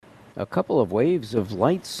A couple of waves of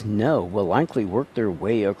light snow will likely work their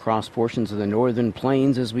way across portions of the northern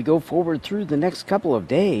plains as we go forward through the next couple of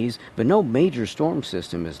days, but no major storm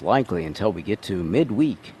system is likely until we get to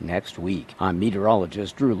midweek next week. I'm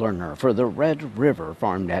meteorologist Drew Lerner for the Red River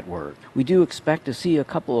Farm Network. We do expect to see a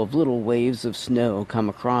couple of little waves of snow come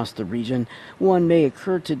across the region. One may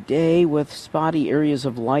occur today with spotty areas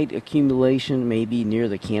of light accumulation, maybe near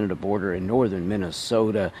the Canada border in northern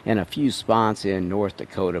Minnesota and a few spots in North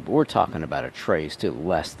Dakota. But we're talking about a trace to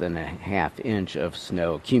less than a half inch of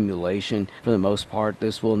snow accumulation. For the most part,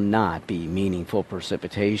 this will not be meaningful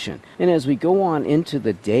precipitation. And as we go on into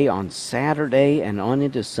the day on Saturday and on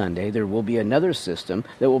into Sunday, there will be another system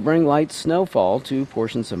that will bring light snowfall to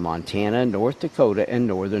portions of Montana, North Dakota, and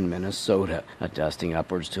northern Minnesota. A dusting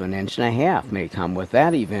upwards to an inch and a half may come with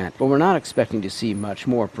that event, but we're not expecting to see much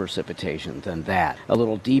more precipitation than that. A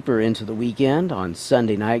little deeper into the weekend, on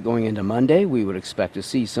Sunday night going into Monday, we would expect to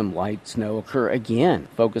see some light snow occur again,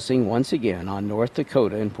 focusing once again on North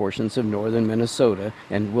Dakota and portions of northern Minnesota,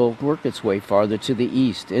 and will work its way farther to the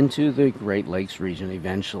east into the Great Lakes region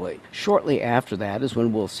eventually. Shortly after that is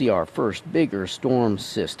when we'll see our first bigger storm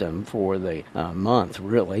system for the month,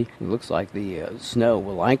 really. It looks like the snow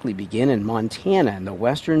will likely begin in Montana and the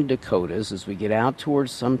western Dakotas as we get out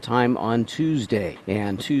towards sometime on Tuesday.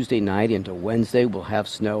 And Tuesday night into Wednesday, we'll have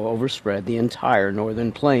snow overspread the entire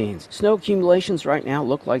northern plains. Snow accumulations right now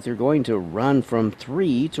look like they're going to run from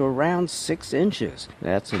 3 to around 6 inches.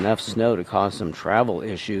 That's enough snow to cause some travel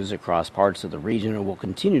issues across parts of the region, and we'll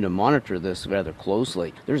continue to monitor this rather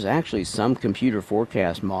closely. There's actually some computer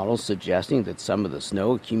forecast models suggesting that some of the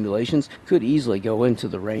snow accumulations could easily go into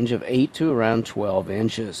the range of 8 to around 12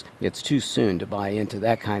 inches. It's too soon to buy into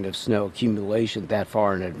that kind of snow accumulation that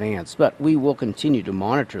far in advance, but we will continue to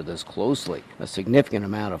monitor this closely. A significant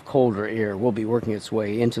amount of colder air will be working its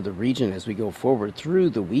way into the region as we go forward through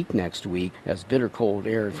the week next week as bitter cold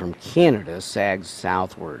air from Canada sags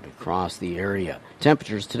southward across the area.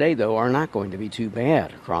 Temperatures today, though, are not going to be too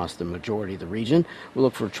bad across the majority of the region. We'll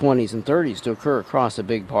look for 20s and 30s to occur across a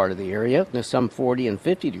big part of the area. There's some 40 and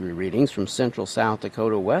 50 degree readings from central South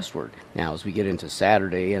Dakota westward. Now, as we get into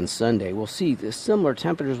Saturday and Sunday, we'll see the similar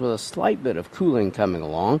temperatures with a slight bit of cooling coming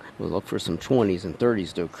along. We'll look for some 20s and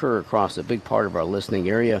 30s to occur across a big part of our listening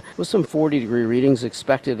area, with some 40 degree readings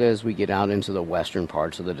expected as we get out into the western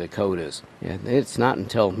parts of the Dakotas. And it's not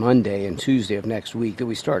until Monday and Tuesday of next week that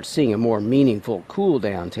we start seeing a more meaningful cool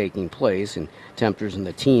down taking place, and temperatures in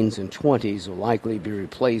the teens and 20s will likely be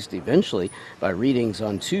replaced eventually by readings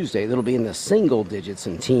on Tuesday that'll be in the single digits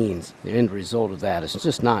and teens. The end result of that is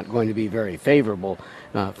just not going to be very favorable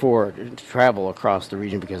for travel across the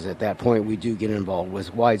region, because at that point we do get involved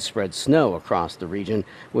with widespread snow across the region,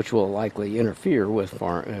 which will likely interfere with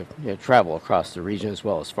travel across the region as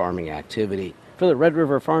well as farming activity. For the Red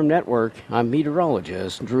River Farm Network, I'm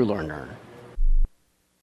meteorologist Drew Lerner.